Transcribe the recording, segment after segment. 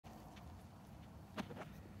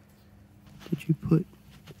Did you put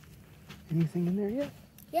anything in there yet?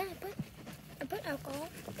 Yeah, I put alcohol.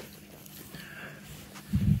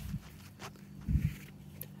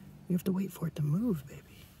 You have to wait for it to move, baby.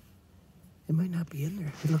 It might not be in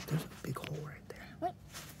there. Hey, look, there's a big hole right there. Wait,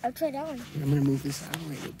 I'll try that one. Here, I'm gonna move this out of the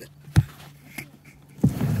way a little bit.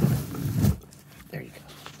 There you go.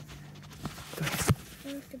 Go ahead.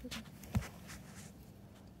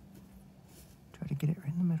 Try to get it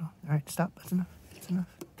right in the middle. All right, stop. That's enough. That's enough.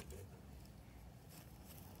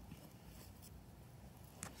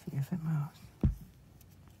 See if it moves.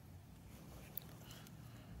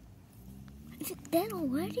 Is it dead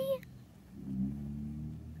already?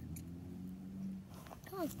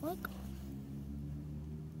 Oh, it's like...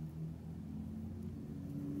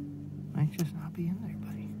 Might just not be in there,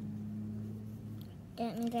 buddy.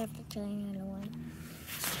 That means I have to try another one.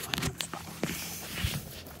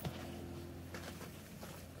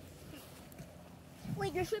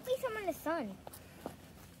 Wait, there should be some in the sun.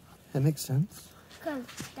 That makes sense. Because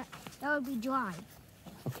that would be dry.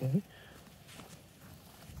 Okay.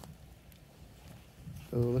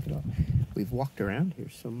 So look at all. We've walked around here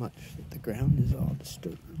so much that the ground is all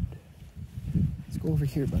disturbed. Let's go over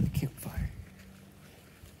here by the campfire.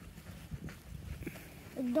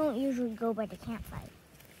 We don't usually go by the campfire.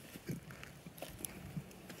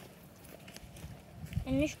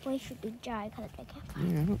 And this place should be dry because of the campfire.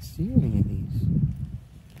 Yeah, I don't see any of these.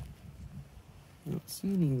 I don't see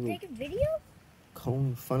any little Take a video?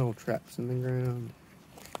 cone funnel traps in the ground.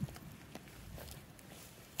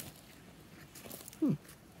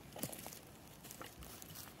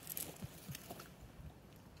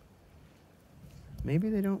 Maybe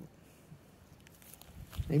they don't.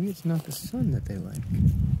 Maybe it's not the sun that they like.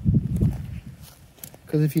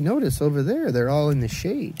 Because if you notice over there, they're all in the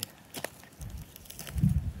shade.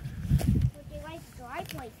 But they like dry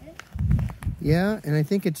places. Yeah, and I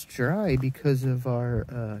think it's dry because of our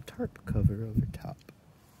tarp cover over top.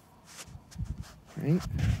 Right?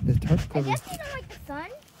 The tarp I cover. guess they don't like the sun,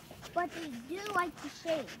 but they do like the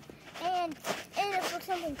shade. And if there's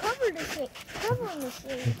something covering the shade,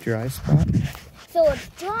 Dry spot. so it's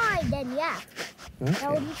dry, then yeah, Okay.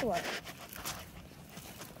 that would be cool.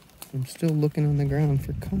 I'm still looking on the ground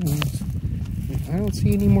for cones. I don't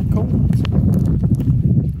see any more cones.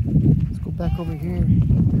 Let's go back over here.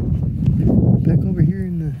 Back over here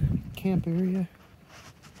in the camp area.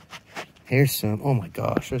 Here's some. Oh my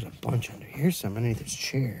gosh, there's a bunch under here. Here's some underneath this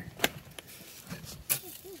chair.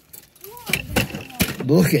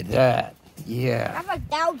 Look at that. I Yeah. have like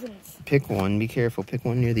thousands. Pick one. Be careful. Pick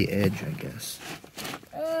one near the edge, I guess.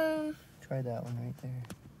 Try that one right there.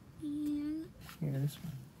 Yeah. Here, this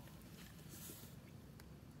one.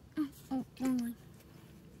 Oh, wrong one.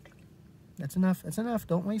 That's enough. That's enough.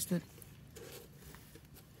 Don't waste it.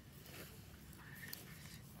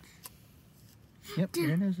 Yep, there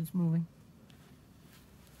it is. It's moving.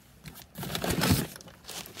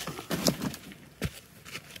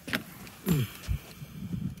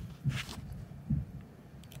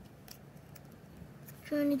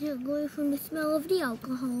 Trying to get away from the smell of the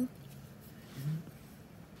alcohol.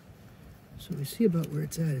 So we see about where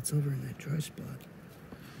it's at. It's over in that dry spot.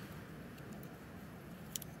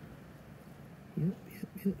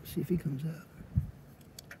 Yep. See if he comes out.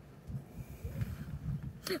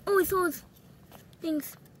 Oh, I saw those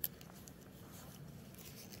things.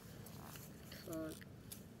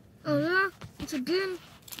 Oh yeah, it's again.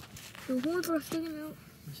 The horns are sticking out.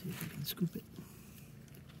 Let's see if we can scoop it.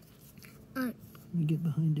 Alright. Let me get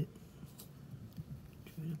behind it.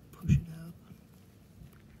 Try to push it out.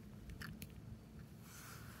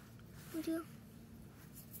 Would you?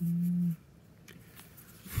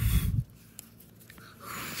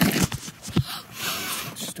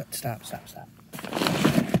 Stop.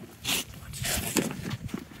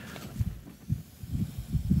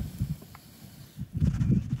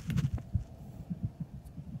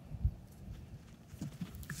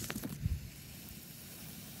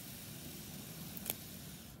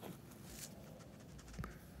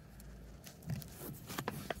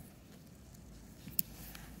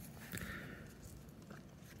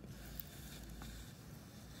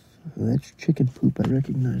 That's chicken poop. I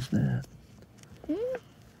recognize that.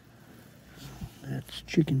 That's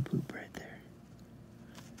chicken poop right there.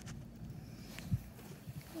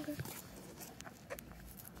 Okay.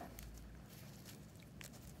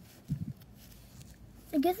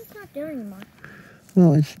 I guess it's not there anymore.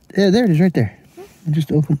 Oh, it's there. It is right there. I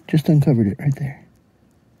just uncovered it right there.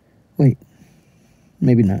 Wait,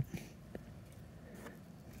 maybe not.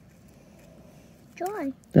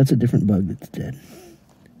 Joy. That's a different bug that's dead.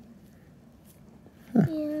 Huh.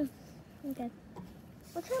 Yeah. Okay.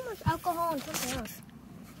 Let's try much alcohol and something else.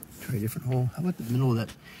 Try a different hole. How about the middle of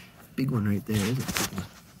that big one right there? There's a big one.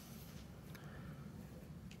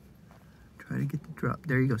 Try to get the drop.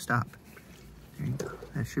 There you go. Stop. There you go.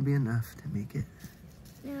 That should be enough to make it,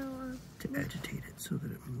 to agitate it so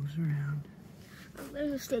that it moves around. Oh,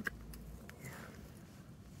 there's a stick. Yeah.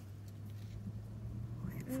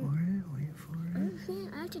 Wait for it. Wait for it. I'm saying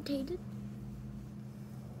agitated.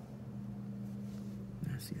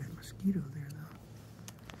 I see that mosquito there,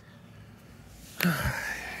 though.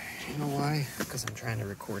 You know why? Because I'm trying to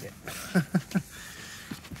record it.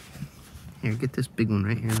 Here, get this big one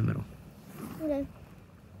right here in the middle. Okay.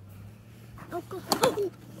 Oh, go.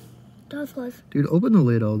 Oh, that was close. Dude, open the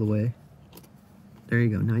lid all the way. There you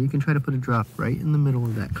go. Now you can try to put a drop right in the middle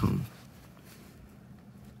of that cone.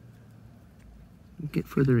 Get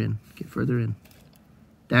further in. Get further in.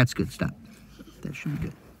 That's good. Stop. That should be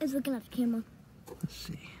good. It's looking at the camera. Let's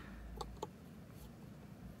see.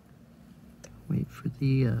 Wait for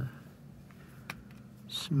the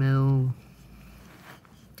smell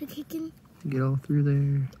To kick in. to get all through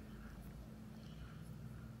there.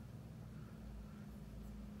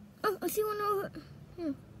 Oh, I see one over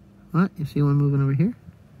here. What? You see one moving over here?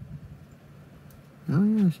 Oh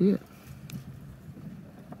yeah, I see it.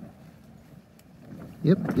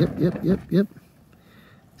 Yep.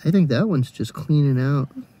 I think that one's just cleaning out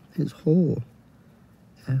his hole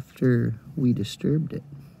after we disturbed it.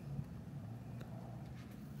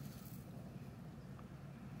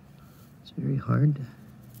 It's very hard to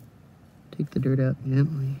take the dirt out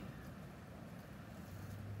gently.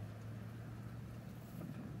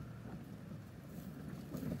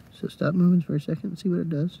 So stop moving for a second and see what it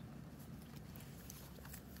does.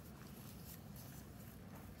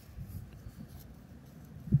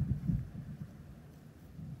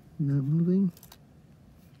 Not moving.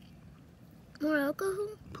 More alcohol?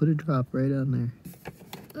 Put a drop right on there.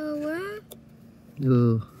 Where?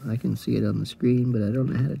 Oh, I can see it on the screen, but I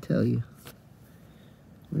don't know how to tell you.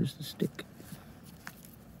 Where's the stick?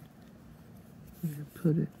 I'm gonna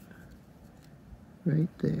put it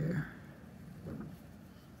right there.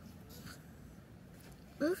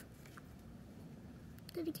 Move.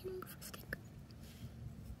 Did he get him with a stick?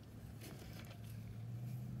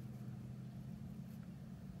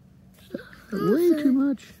 Way too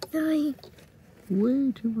much. Sorry.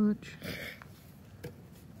 Way too much.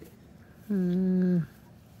 I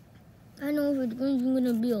know if it's even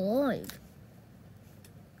gonna be alive.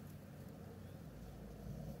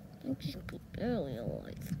 It's just barely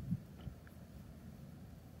alive.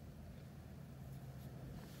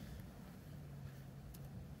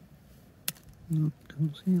 Nope,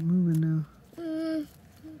 don't see it moving now.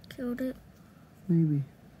 Killed it. Maybe.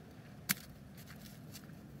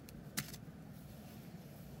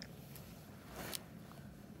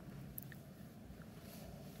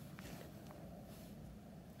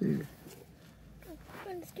 There.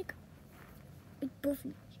 Find the stick. Big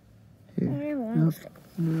buffy. Here. Nope. Nope.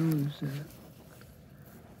 No, is that?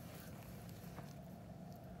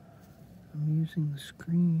 I'm using the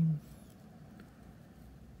screen.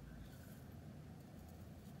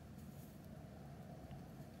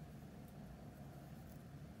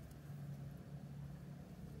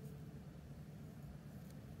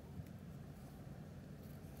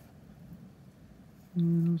 I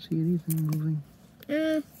don't see anything moving.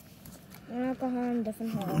 Alcohol in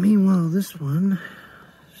different hole. Meanwhile, this one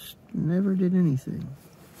never did anything.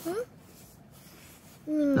 Huh?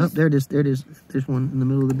 Oh, there it is. There it is. There's one in the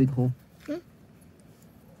middle of the big hole.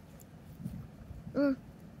 I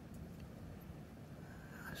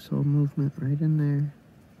saw movement right in there.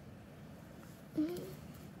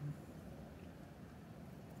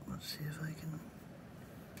 Let's see if I can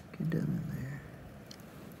get down in there.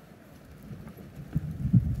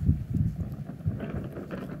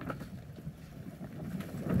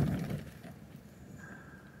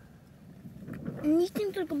 And these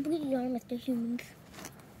things are completely harmless to humans.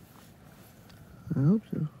 I hope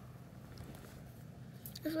so.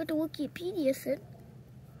 That's what the Wikipedia said.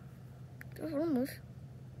 They're harmless.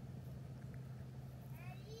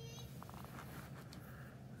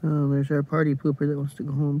 Oh, there's our party pooper that wants to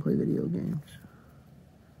go home and play video games.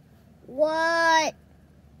 What?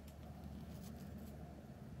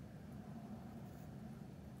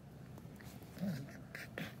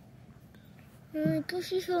 I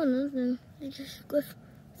guess you saw nothing. It just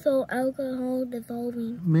saw alcohol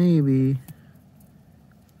dissolving. Maybe.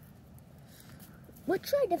 Let's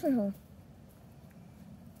try a different hole.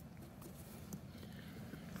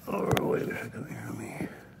 Oh, wait a second here. Let me.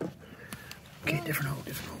 Okay, different hole,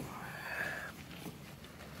 different hole.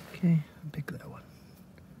 Okay, pick that one.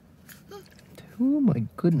 Oh my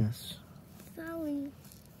goodness. Sorry.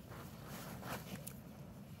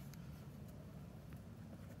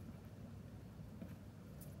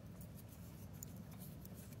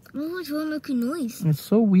 Oh, it's all making noise. It's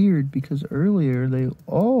so weird because earlier they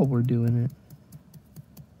all were doing it.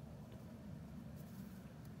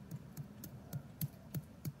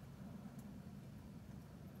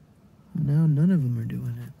 Now none of them are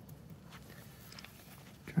doing it.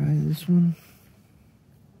 Try this one.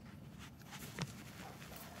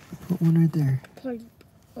 Put one right there. Party.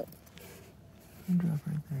 Oh. And drop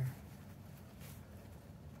right there.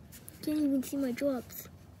 Can't even see my drops.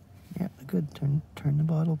 Yeah, good. Turn the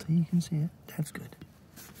bottle till you can see it. That's good.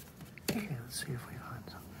 Okay, let's see if we find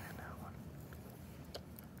something in that one.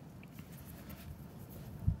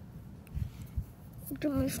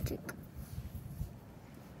 Domestic.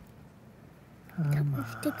 Come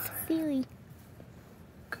Domestic's on. theory.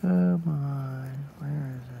 Come on.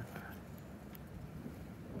 Where is it?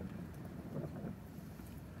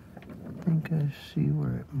 I think I see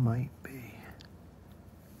where it might be.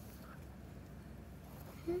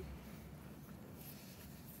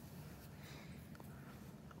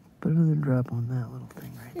 Put another drop on that little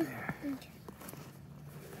thing right there.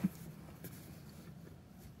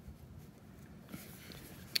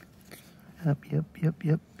 Yep.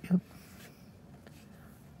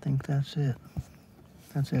 I think that's it.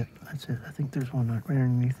 That's it. I think there's one right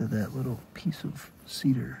underneath of that little piece of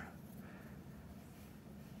cedar.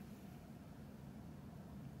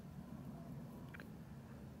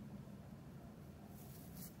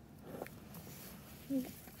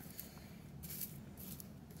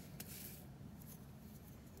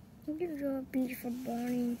 You can draw a beach for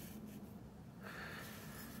Barney.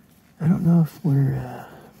 I don't know if we're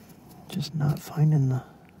just not finding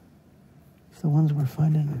if the ones we're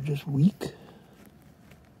finding are just weak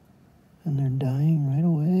and they're dying right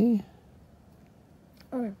away.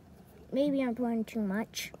 Or maybe I'm playing too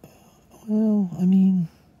much. Well, I mean,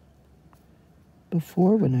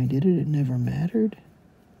 before when I did it, it never mattered.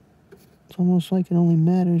 It's almost like it only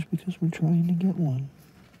matters because we're trying to get one.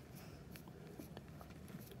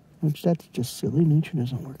 Which, that's just silly. Nature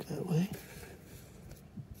doesn't work that way.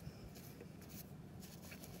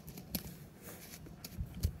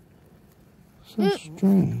 So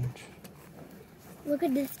strange. Look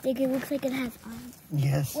at this stick. It looks like it has eyes.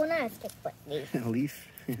 Yes. Well, not a stick, but leaf. A leaf.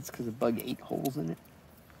 It's because a bug ate holes in it.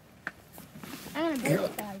 I'm gonna break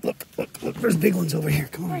it, guys. Look. There's big ones over here.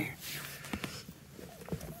 Come over here.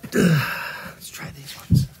 Let's try these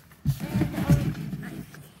ones.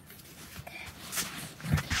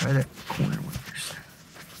 Try that corner one first.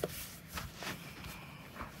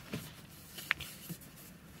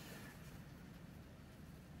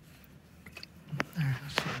 There,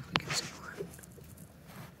 let's see if we can see one.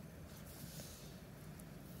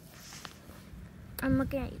 I'm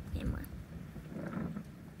looking at you, camera.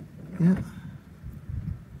 Yeah.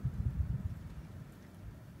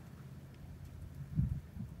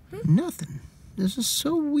 Nothing. This is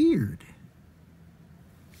so weird.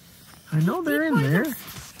 I know they're in there.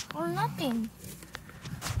 Or nothing.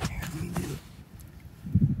 Here, let me do it.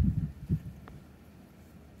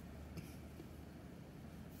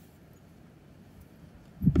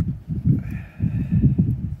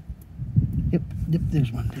 Yep,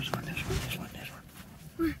 there's one.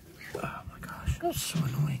 Oh my gosh, it's so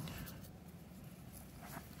annoying.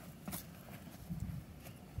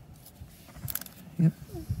 Yep.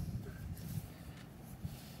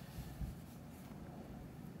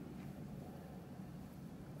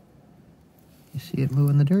 You see it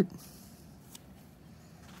moving the dirt?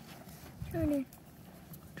 Trying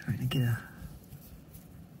to get a...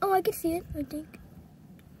 Oh, I can see it, I think.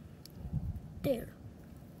 There.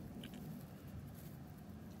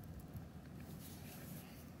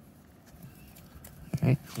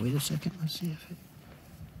 Alright, wait a second. Let's see if it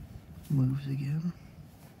moves again.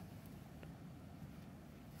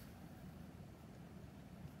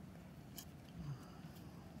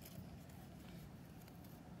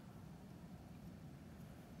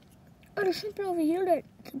 Oh, there's something over here that...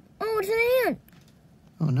 Oh, it's an ant!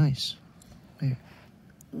 Oh, nice. Where?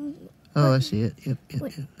 Oh, I see it. Yep.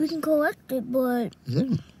 We can collect it, but... Is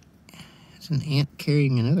that it's an ant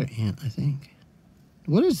carrying another ant, I think.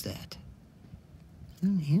 What is that? Is that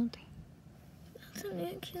an ant? That's an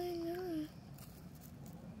ant carrying another ant.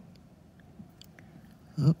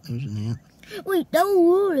 Oh, there's an ant. Wait, that will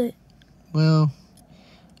rule it. Well,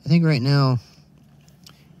 I think right now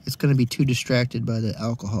it's going to be too distracted by the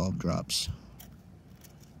alcohol drops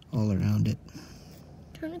all around it.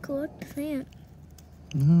 Trying to collect this ant.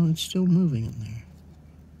 No, it's still moving in there.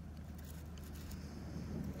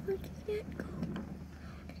 Where did the ant go?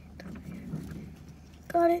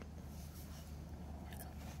 Got it.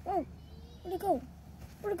 Oh, where'd it go?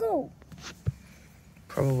 Where'd it go?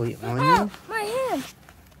 Probably on Oh, you. my hand.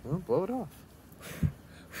 Well, blow it off.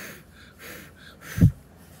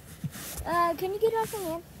 Can you get off my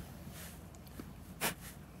hand?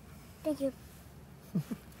 Thank you.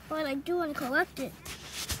 But I do want to collect it.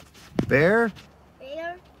 Bear?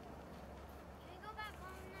 Bear? Can we go back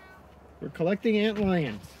home now? We're collecting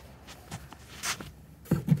antlions.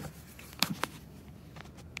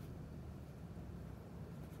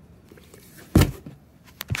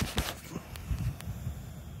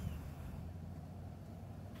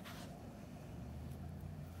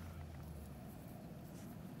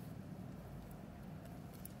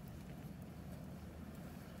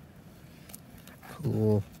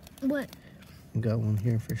 Cool. What? Got one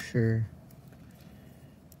here for sure.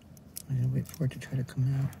 I'm gonna wait for it to try to come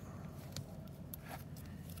out.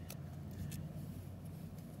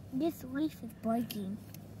 This leaf is breaking.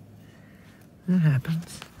 That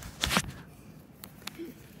happens.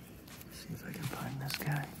 Let's see if I can find this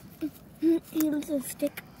guy. Here's a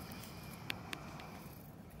stick.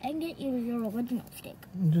 I can get you your original stick.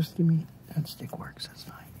 Just give me that stick works, that's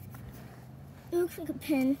fine. It looks like a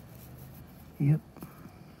pin. Yep.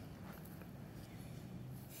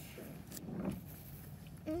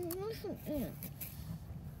 There's some ants.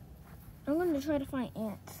 I'm going to try to find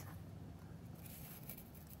ants.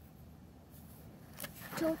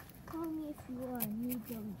 Don't call me if you are a new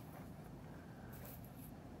dummy.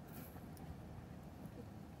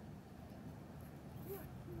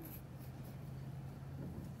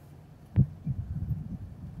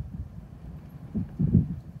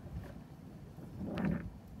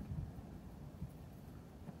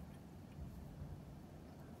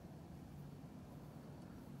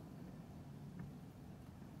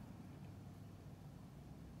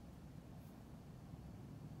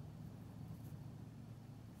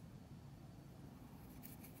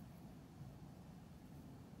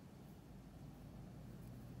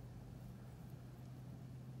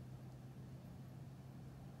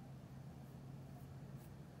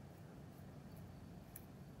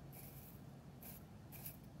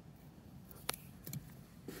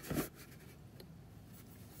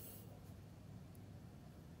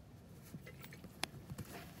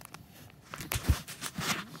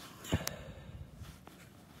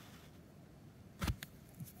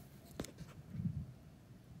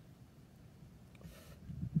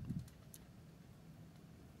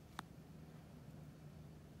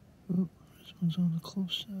 Oh, this one's on the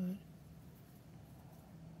close side.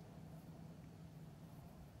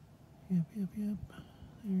 Yep. There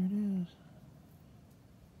it is.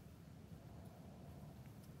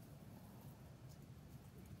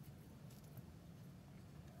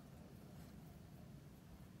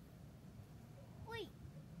 Wait,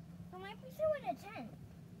 there might be someone at 10.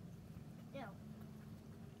 No.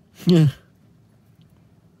 Yeah.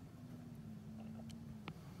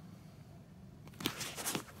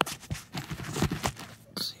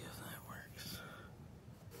 Let's see if that works.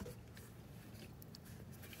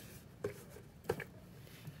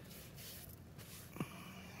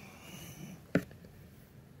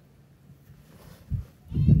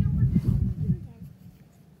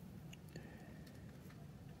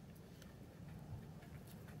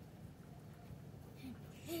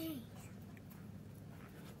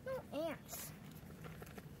 No ants.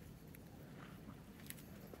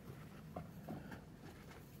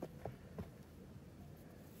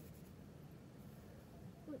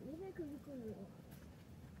 Wait, maybe I could look over it.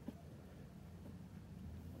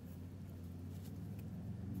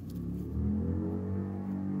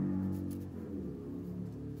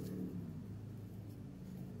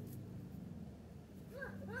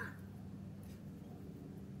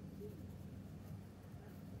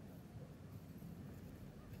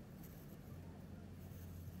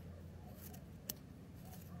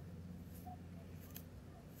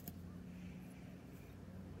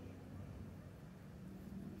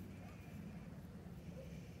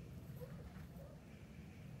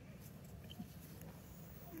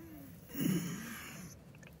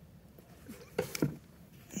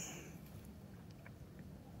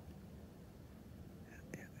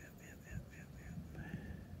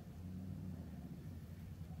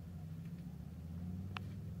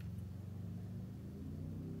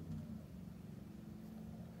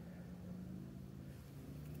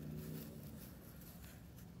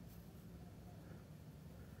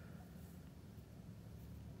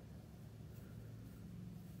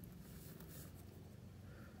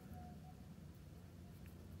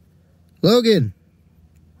 Logan,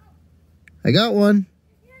 I got one.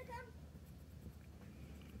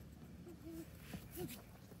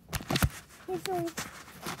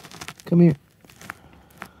 Come here.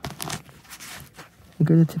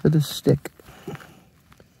 Look at the tip of the stick.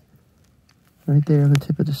 Right there on the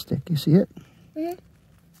tip of the stick. You see it? Mm-hmm.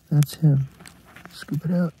 That's him. Scoop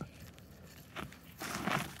it out.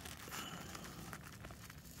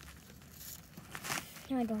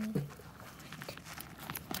 No, I don't.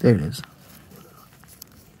 There it is.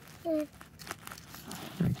 Yeah.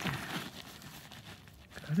 Right there.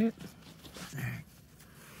 Got it? There.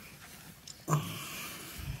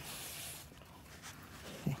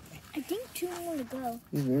 I think 2 more to go.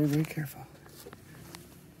 Be very, very careful.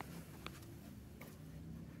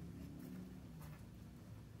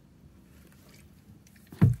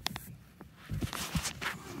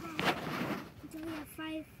 We only have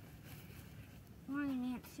 5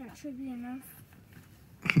 lion ants. That should be enough.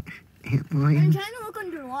 Ant I'm lion. trying to look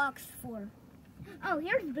under rocks for. Oh,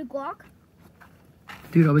 here's a big rock.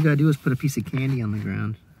 Dude, all we gotta do is put a piece of candy on the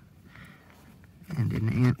ground. And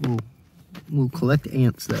an ant we'll collect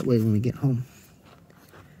ants that way when we get home.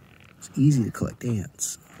 It's easy to collect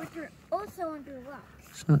ants. But they're also under rocks.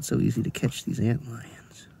 It's not so easy to catch these ant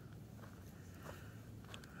lions.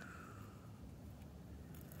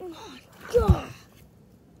 Oh my God.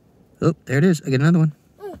 Oh, there it is. I got another one.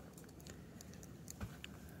 Mm.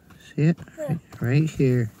 See it? Right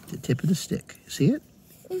here, the tip of the stick. See it?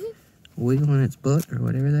 Mm-hmm. Wiggling its butt or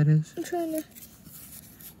whatever that is. I'm trying to.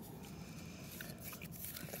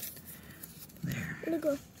 There. Where'd it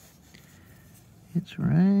go? It's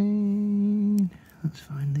right. Let's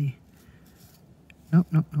find the. Nope,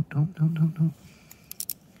 nope, nope, don't.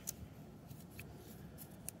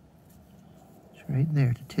 It's right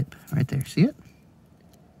there, the tip. Right there. See it?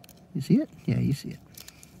 You see it? Yeah, you see it.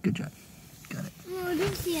 Good job. Got it. No, I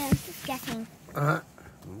didn't see it. I was just guessing.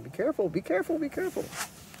 Be careful, be careful, be careful.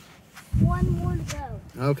 1 more to go.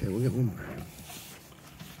 Okay, we'll get one more.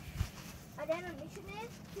 And then our mission is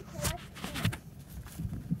to collect ants.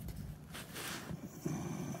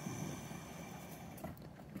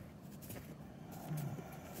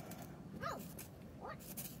 Oh, what?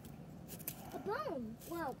 A bone.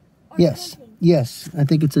 Well, or Yes, something. yes. I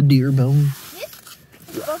think it's a deer bone.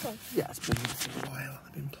 This? Okay. Yeah, it's been here for a while.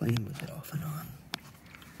 I've been playing with it off and on.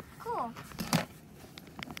 Cool. I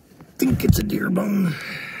think it's a deer bone.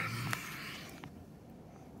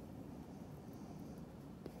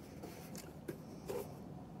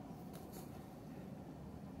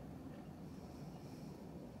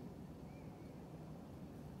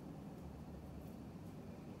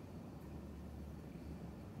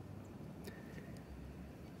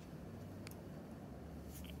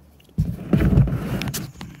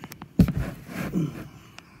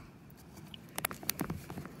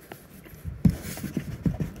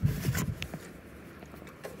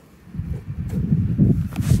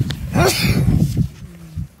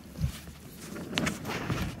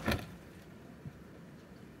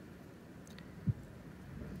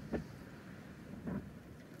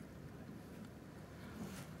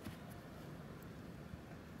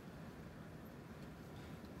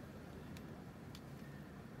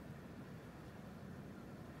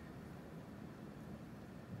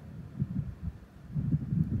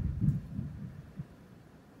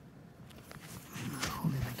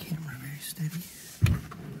 Holding the camera very steady.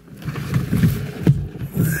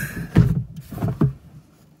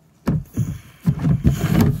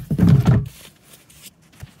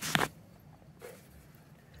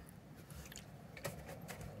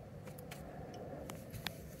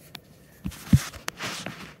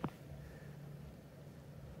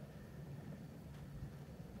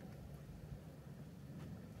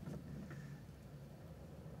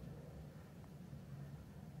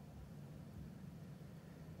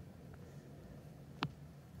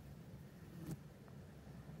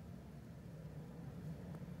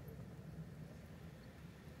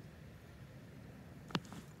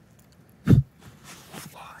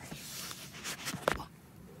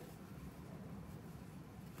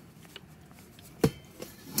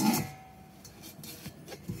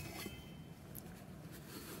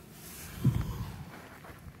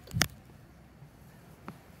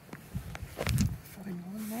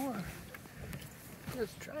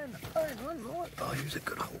 Just trying to find one more. Oh, here's a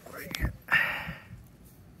good hole right here.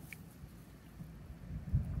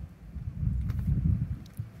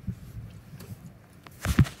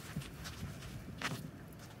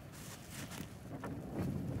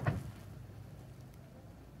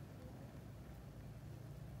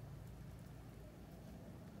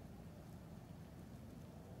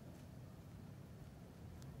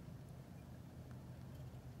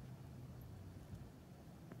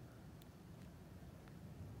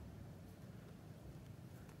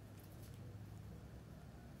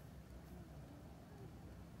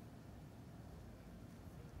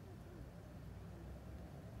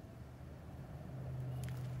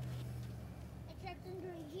 Except under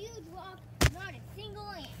a huge rock, not a single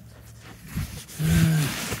ant.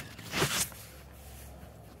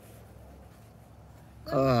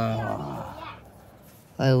 Oh.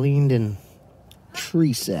 I leaned in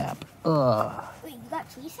tree sap. Ugh. Wait, you got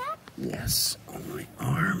tree sap? Yes, on my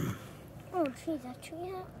arm. Oh, tree, that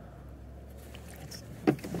tree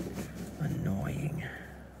sap? Annoying.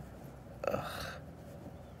 Ugh.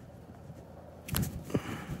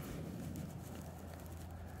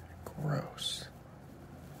 Gross.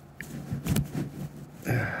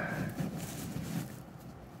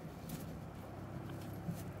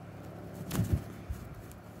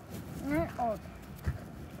 Oh.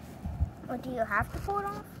 Or do you have to pull it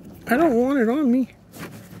off? I don't want it on me.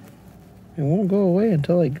 It won't go away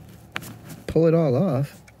until I pull it all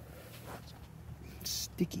off. It's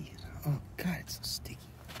sticky.